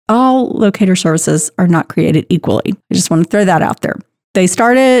all locator services are not created equally. I just want to throw that out there. They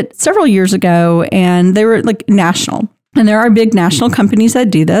started several years ago and they were like national. And there are big national companies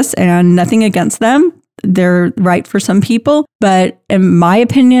that do this and nothing against them. They're right for some people. But in my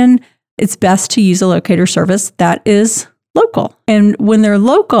opinion, it's best to use a locator service that is local. And when they're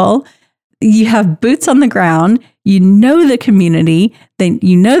local, you have boots on the ground, you know the community,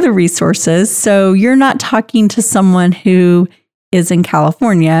 you know the resources. So you're not talking to someone who is in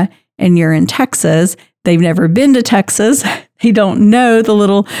California and you're in Texas. They've never been to Texas. They don't know the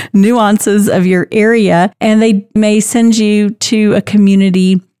little nuances of your area. And they may send you to a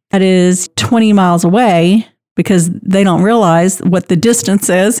community that is 20 miles away because they don't realize what the distance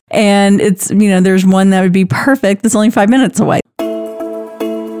is. And it's, there's one that would be perfect that's only 5 minutes away.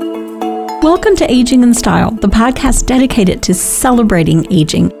 Welcome to Aging in Style, the podcast dedicated to celebrating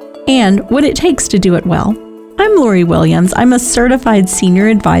aging and what it takes to do it well. I'm Lori Williams. I'm a certified senior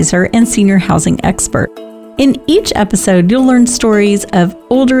advisor and senior housing expert. In each episode, you'll learn stories of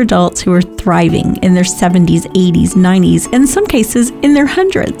older adults who are thriving in their 70s, 80s, 90s, and in some cases in their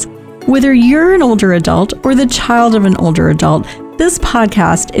hundreds. Whether you're an older adult or the child of an older adult, this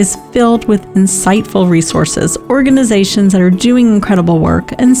podcast is filled with insightful resources, organizations that are doing incredible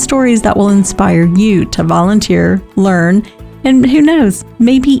work, and stories that will inspire you to volunteer, learn, and who knows,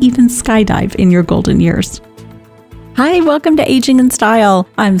 maybe even skydive in your golden years. Hi, welcome to Aging in Style.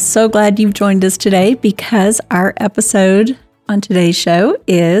 I'm so glad you've joined us today because our episode on today's show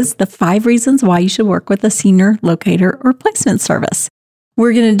is the 5 reasons why you should work with a senior locator or placement service.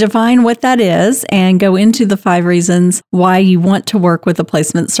 We're going to define what that is and go into the 5 reasons why you want to work with a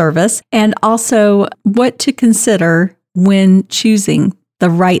placement service and also what to consider when choosing the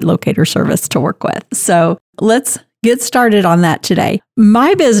right locator service to work with. So let's get started on that today.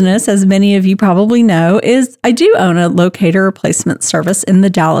 My business, as many of you probably know, is I do own a locator or placement service in the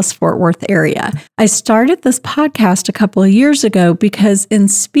Dallas-Fort Worth area. I started this podcast a couple of years ago because in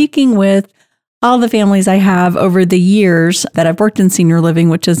speaking with all the families I have over the years that I've worked in senior living,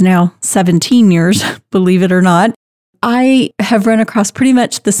 which is now 17 years, believe it or not, I have run across pretty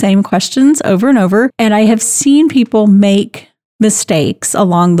much the same questions over and over, and I have seen people make mistakes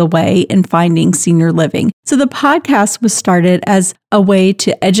along the way in finding senior living. So the podcast was started as a way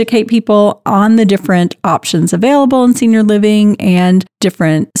to educate people on the different options available in senior living and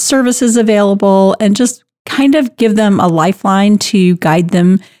different services available, and just kind of give them a lifeline to guide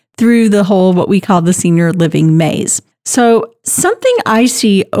them through the whole, what we call the senior living maze. So something I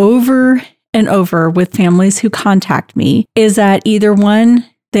see over and over with families who contact me is that either one,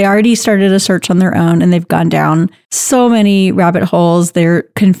 they already started a search on their own and they've gone down so many rabbit holes. They're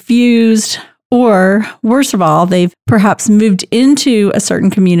confused, or worst of all, they've perhaps moved into a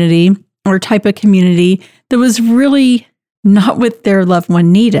certain community or type of community that was really not what their loved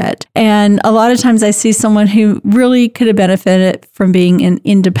one needed. And a lot of times I see someone who really could have benefited from being in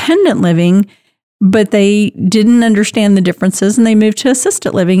independent living, but they didn't understand the differences and they moved to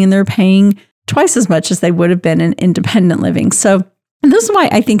assisted living and they're paying twice as much as they would have been in independent living. So this is why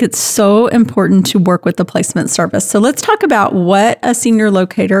I think it's so important to work with the placement service. So let's talk about what a senior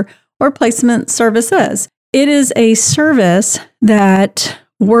locator or placement service is. It is a service that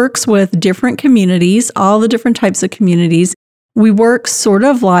works with different communities, all the different types of communities. We work sort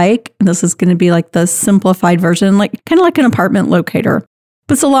of like, this is going to be like the simplified version, like kind of like an apartment locator,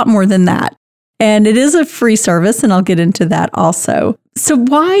 but it's a lot more than that. And it is a free service, and I'll get into that also. So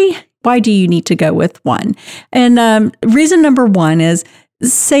why do you need to go with one? And reason number 1 is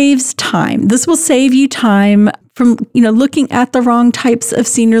saves time. This will save you time from, looking at the wrong types of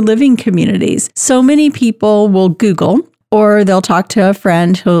senior living communities. So many people will Google, or they'll talk to a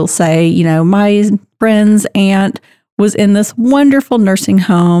friend who'll say, my friend's aunt was in this wonderful nursing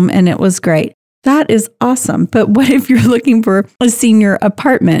home and it was great. That is awesome. But what if you're looking for a senior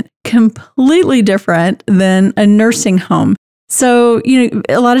apartment? Completely different than a nursing home. So,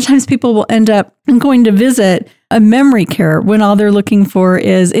 a lot of times people will end up going to visit a memory care when all they're looking for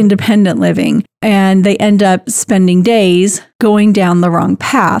is independent living. And they end up spending days going down the wrong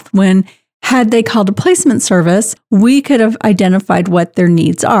path when, had they called a placement service, we could have identified what their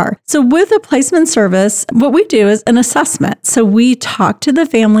needs are. So with a placement service, what we do is an assessment. So we talk to the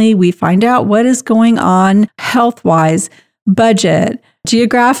family, we find out what is going on health-wise, budget,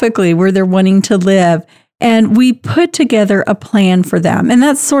 geographically, where they're wanting to live. And we put together a plan for them. And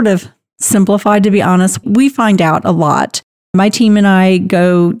that's sort of simplified, to be honest. We find out a lot. My team and I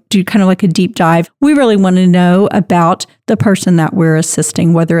go do kind of like a deep dive. We really want to know about the person that we're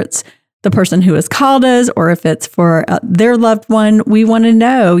assisting, whether it's the person who has called us or if it's for their loved one. We want to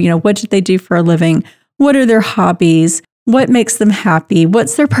know, what did they do for a living? What are their hobbies? what makes them happy?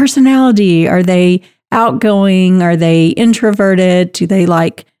 What's their personality? Are they outgoing? Are they introverted? Do they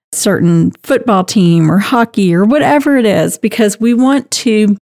like a certain football team or hockey or whatever it is? Because we want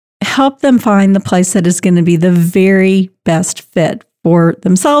to help them find the place that is going to be the very best fit for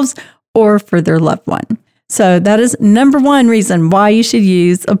themselves or for their loved one. So that is number one reason why you should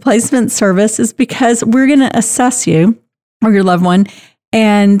use a placement service, is because we're going to assess you or your loved one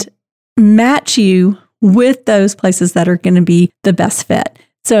and match you with those places that are going to be the best fit.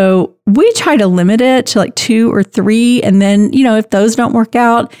 So we try to limit it to like 2 or 3. And then, if those don't work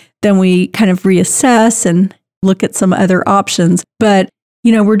out, then we kind of reassess and look at some other options. But,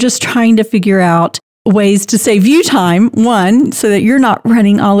 we're just trying to figure out ways to save you time, one, so that you're not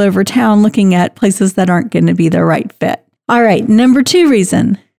running all over town looking at places that aren't going to be the right fit. All right, number 2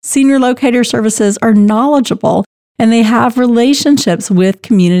 reason, senior locator services are knowledgeable and they have relationships with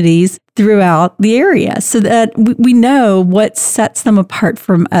communities throughout the area so that we know what sets them apart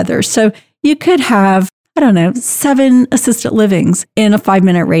from others. So you could have, 7 assisted livings in a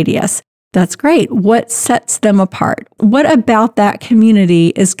 5-minute radius. That's great. What sets them apart? What about that community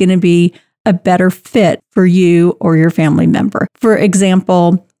is going to be a better fit for you or your family member? For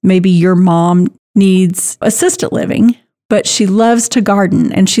example, maybe your mom needs assisted living, but she loves to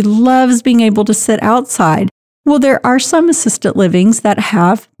garden and she loves being able to sit outside. Well, there are some assisted livings that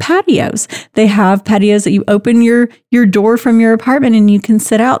have patios. They have patios that you open your door from your apartment and you can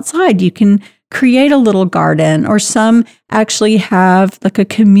sit outside. You can create a little garden, or some actually have like a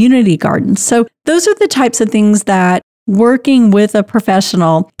community garden. So those are the types of things that working with a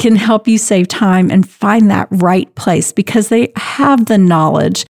professional can help you save time and find that right place, because they have the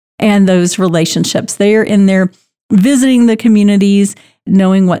knowledge and those relationships. They are in there visiting the communities,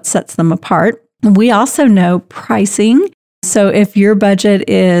 knowing what sets them apart. We also know pricing. So if your budget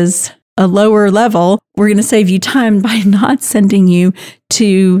is a lower level, we're going to save you time by not sending you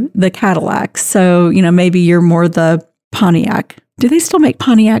to the Cadillac. So, maybe you're more the Pontiac. Do they still make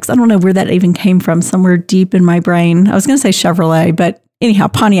Pontiacs? I don't know where that even came from, somewhere deep in my brain. I was going to say Chevrolet, but anyhow,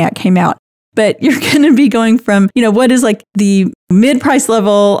 Pontiac came out. But you're going to be going from, what is like the mid-price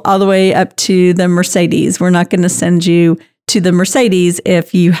level all the way up to the Mercedes. We're not going to send you to the Mercedes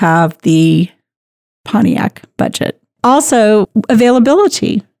if you have the Pontiac budget. Also,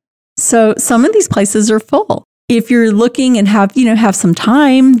 availability. So some of these places are full. If you're looking and have some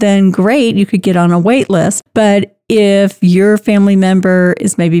time, then great, you could get on a wait list. But if your family member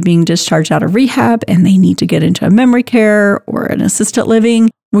is maybe being discharged out of rehab and they need to get into a memory care or an assisted living,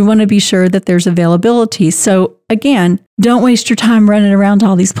 we want to be sure that there's availability. So again, don't waste your time running around to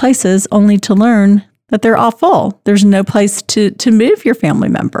all these places only to learn that they're all full. There's no place to move your family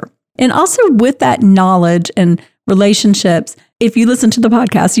member. And also with that knowledge and relationships, if you listen to the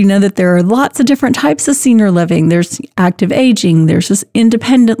podcast, you know that there are lots of different types of senior living. There's active aging, there's this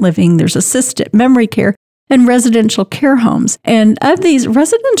independent living, there's assisted memory care, and residential care homes. And of these,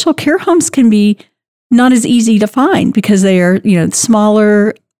 residential care homes can be not as easy to find because they are,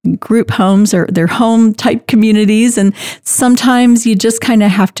 smaller group homes, or they're home type communities. And sometimes you just kind of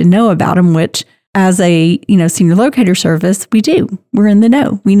have to know about them, which as a, senior locator service, we do. We're in the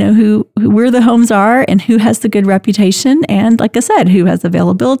know. We know where the homes are and who has the good reputation. And like I said, who has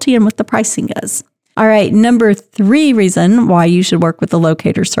availability and what the pricing is. All right. Number 3 reason why you should work with the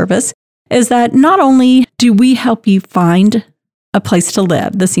locator service is that not only do we help you find a place to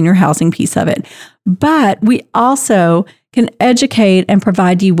live, the senior housing piece of it, but we also can educate and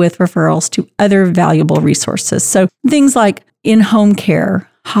provide you with referrals to other valuable resources. So things like in-home care,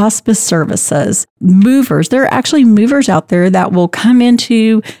 hospice services, movers. There are actually movers out there that will come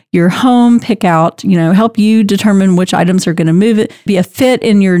into your home, pick out, help you determine which items are going to move it, be a fit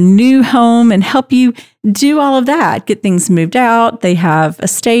in your new home, and help you do all of that, get things moved out. They have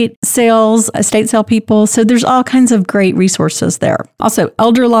estate sale people. So there's all kinds of great resources there. Also,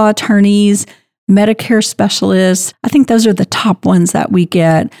 elder law attorneys, Medicare specialists. I think those are the top ones that we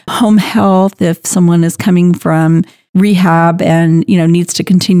get. Home health, if someone is coming from rehab and, needs to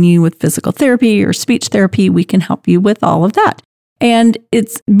continue with physical therapy or speech therapy, we can help you with all of that. And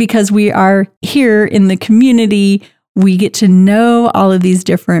it's because we are here in the community, we get to know all of these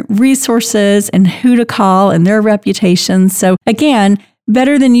different resources and who to call and their reputations. So again,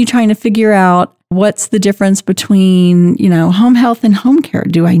 better than you trying to figure out what's the difference between, home health and home care.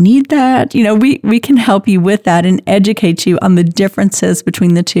 Do I need that? We can help you with that and educate you on the differences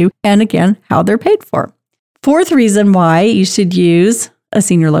between the two. And again, how they're paid for. 4th reason why you should use a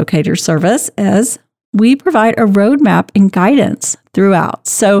senior locator service is we provide a roadmap and guidance throughout.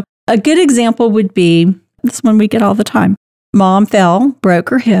 So a good example would be this one we get all the time. Mom fell, broke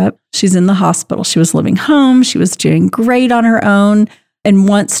her hip. She's in the hospital. She was living home. She was doing great on her own and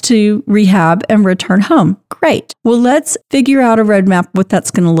wants to rehab and return home. Great. Well, let's figure out a roadmap what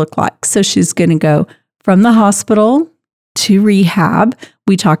that's going to look like. So she's going to go from the hospital to rehab.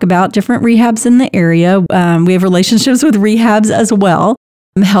 We talk about different rehabs in the area. We have relationships with rehabs as well.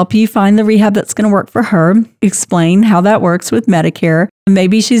 Help you find the rehab that's going to work for her. Explain how that works with Medicare.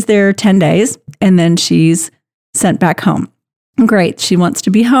 Maybe she's there 10 days and then she's sent back home. Great. She wants to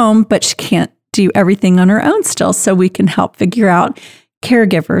be home, but she can't do everything on her own still. So we can help figure out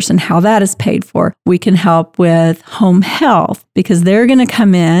caregivers and how that is paid for. We can help with home health because they're going to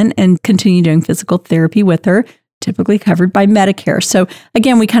come in and continue doing physical therapy with her, typically covered by Medicare. So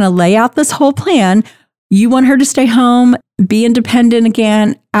again, we kind of lay out this whole plan. You want her to stay home, be independent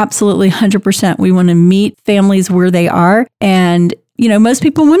again. Absolutely 100%. We want to meet families where they are. And most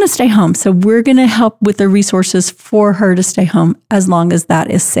people want to stay home. So we're going to help with the resources for her to stay home as long as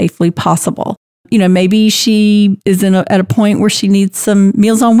that is safely possible. Maybe she is at a point where she needs some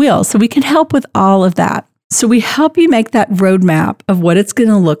Meals on Wheels. So we can help with all of that. So we help you make that roadmap of what it's going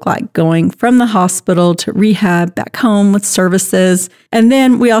to look like going from the hospital to rehab, back home with services. And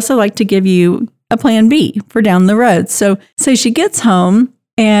then we also like to give you a plan B for down the road. So say she gets home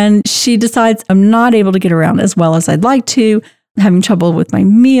and she decides, I'm not able to get around as well as I'd like to. I'm having trouble with my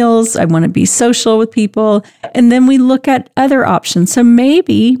meals. I want to be social with people. And then we look at other options. So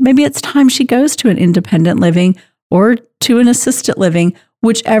maybe it's time she goes to an independent living or to an assisted living,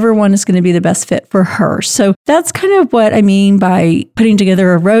 whichever one is going to be the best fit for her. So that's kind of what I mean by putting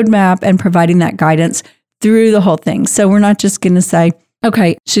together a roadmap and providing that guidance through the whole thing. So we're not just going to say,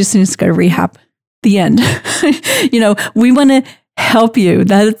 okay, she just needs to go to rehab. The end. We want to help you.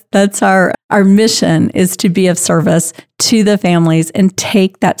 That's our mission, is to be of service to the families and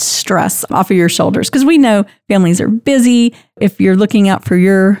take that stress off of your shoulders. Because we know families are busy. If you're looking out for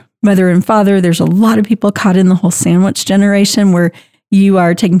your mother and father, there's a lot of people caught in the whole sandwich generation where you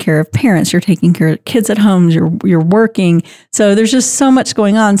are taking care of parents, you're taking care of kids at home, you're working. So there's just so much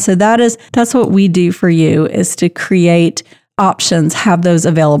going on. So that's what we do for you, is to create options, have those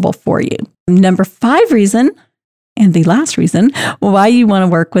available for you. Number 5 reason, and the last reason why you want to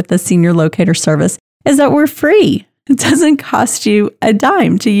work with the Senior Locator Service, is that we're free. It doesn't cost you a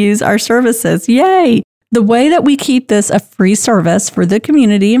dime to use our services. Yay! The way that we keep this a free service for the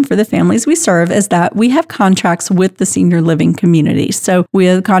community and for the families we serve is that we have contracts with the senior living community. So we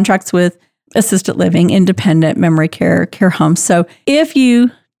have contracts with assisted living, independent, memory care, care homes. So if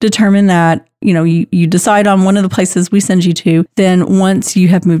you determine that, you decide on one of the places we send you to, then once you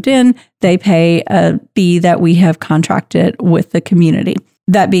have moved in, they pay a fee that we have contracted with the community.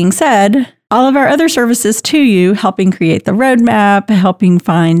 That being said, all of our other services to you, helping create the roadmap, helping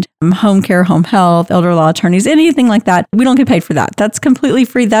find home care, home health, elder law attorneys, anything like that, we don't get paid for that. That's completely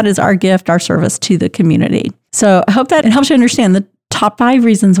free. That is our gift, our service to the community. So I hope that it helps you understand the top 5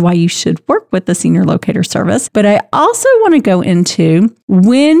 reasons why you should work with the Senior Locator Service. But I also want to go into,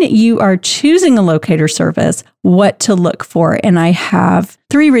 when you are choosing a locator service, what to look for. And I have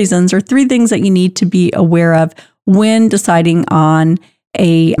 3 reasons, or 3 things that you need to be aware of when deciding on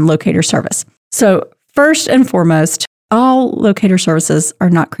a locator service. So first and foremost, all locator services are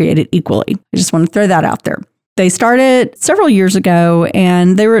not created equally. I just want to throw that out there. They started several years ago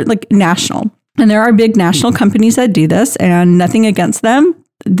and they were national. And there are big national companies that do this, and nothing against them.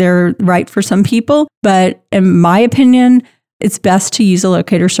 They're right for some people. But in my opinion, it's best to use a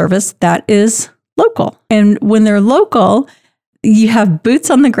locator service that is local. And when they're local, you have boots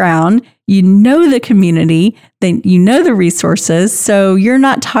on the ground, you know the community, then you know the resources. So you're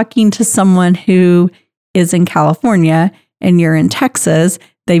not talking to someone who is in California and you're in Texas.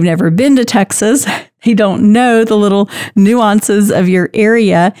 They've never been to Texas. They don't know the little nuances of your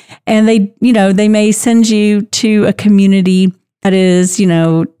area. And they may send you to a community that is,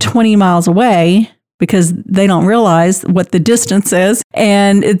 20 miles away because they don't realize what the distance is.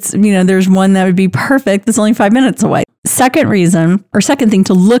 And it's, there's one that would be perfect that's only 5 minutes away. Second thing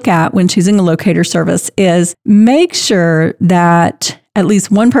to look at when choosing a locator service is make sure that at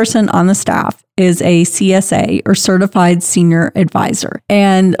least one person on the staff is a CSA, or Certified Senior Advisor.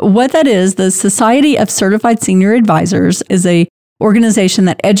 And what that is, the Society of Certified Senior Advisors is an organization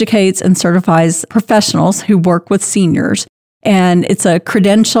that educates and certifies professionals who work with seniors. And it's a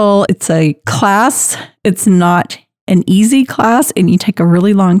credential, it's a class, it's not an easy class, and you take a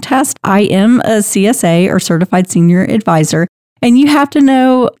really long test. I am a CSA, or Certified Senior Advisor, and you have to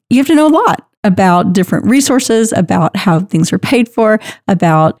know a lot about different resources, about how things are paid for,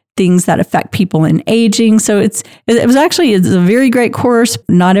 about things that affect people in aging. So it's a very great course.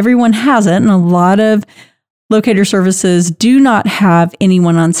 Not everyone has it, and a lot of locator services do not have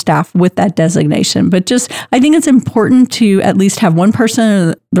anyone on staff with that designation. But I think it's important to at least have one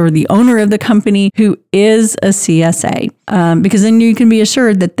person or the owner of the company who is a CSA, because then you can be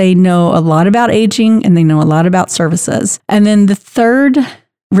assured that they know a lot about aging and they know a lot about services. And then the third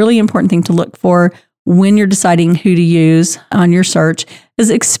really important thing to look for when you're deciding who to use on your search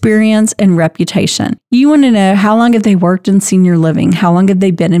is experience and reputation. You want to know, how long have they worked in senior living? How long have they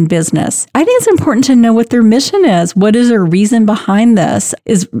been in business? I think it's important to know what their mission is. What is their reason behind this?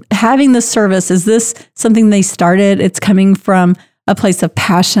 Is having this service, is this something they started? It's coming from a place of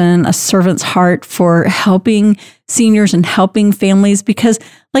passion, a servant's heart for helping seniors and helping families. Because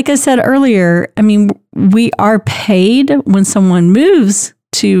like I said earlier, I mean, we are paid when someone moves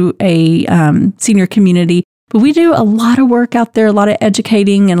to a senior community, but we do a lot of work out there, a lot of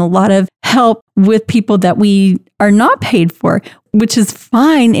educating and a lot of help with people that we are not paid for, which is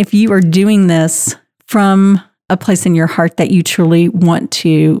fine if you are doing this from a place in your heart that you truly want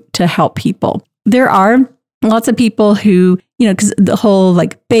to help people. There are lots of people who, because the whole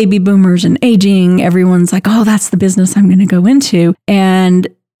like baby boomers and aging, everyone's like, oh, that's the business I'm going to go into. And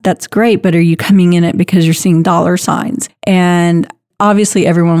that's great, but are you coming in it because you're seeing dollar signs? And obviously,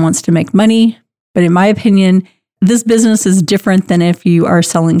 everyone wants to make money, but in my opinion, this business is different than if you are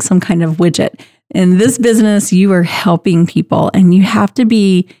selling some kind of widget. In this business, you are helping people, and you have to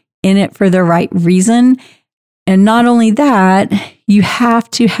be in it for the right reason. And not only that, you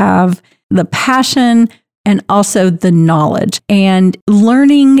have to have the passion and also the knowledge and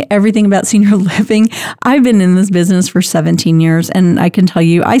learning everything about senior living. I've been in this business for 17 years, and I can tell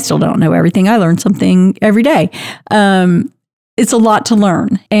you, I still don't know everything. I learn something every day. It's a lot to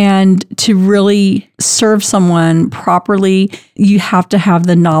learn, and to really serve someone properly, you have to have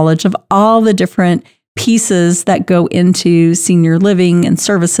the knowledge of all the different pieces that go into senior living and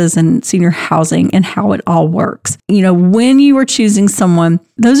services and senior housing and how it all works. When you are choosing someone,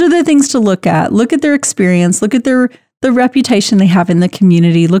 those are the things to look at. Look at their experience, look at the reputation they have in the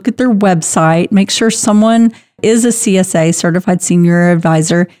community, look at their website, make sure someone is a CSA, Certified Senior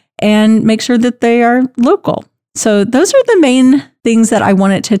Advisor, and make sure that they are local. So those are the main things that I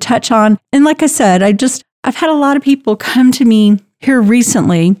wanted to touch on. And like I said, I've had a lot of people come to me here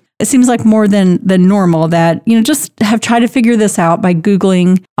recently. It seems like more than normal that, just have tried to figure this out by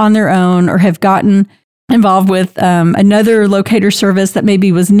Googling on their own, or have gotten involved with another locator service that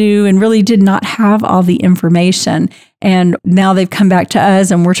maybe was new and really did not have all the information. And now they've come back to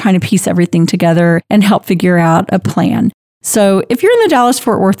us, and we're trying to piece everything together and help figure out a plan. So if you're in the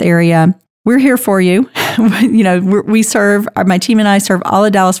Dallas-Fort Worth area, we're here for you. We serve, my team and I serve all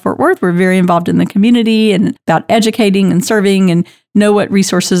of Dallas-Fort Worth. We're very involved in the community and about educating and serving and know what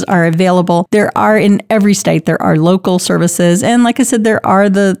resources are available. There are in every state, there are local services. And like I said, there are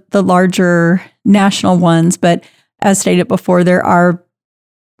the larger national ones. But as stated before, there are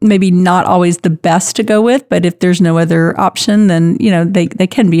maybe not always the best to go with. But if there's no other option, then, they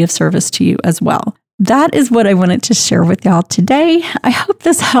can be of service to you as well. That is what I wanted to share with y'all today. I hope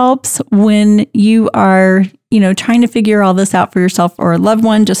this helps when you are, trying to figure all this out for yourself or a loved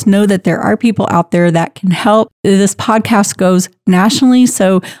one. Just know that there are people out there that can help. This podcast goes nationally.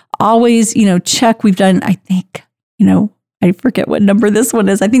 So always, check. We've done, I think, I forget what number this one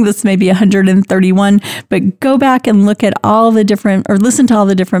is. I think this may be 131, but go back and look at all the different, or listen to all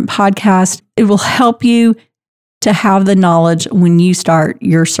the different podcasts. It will help you to have the knowledge when you start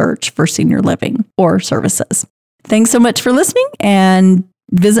your search for senior living or services. Thanks so much for listening, and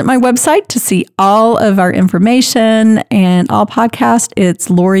visit my website to see all of our information and all podcasts. It's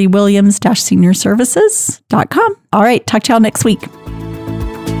LoriWilliams-seniorservices.com. All right, talk to y'all next week.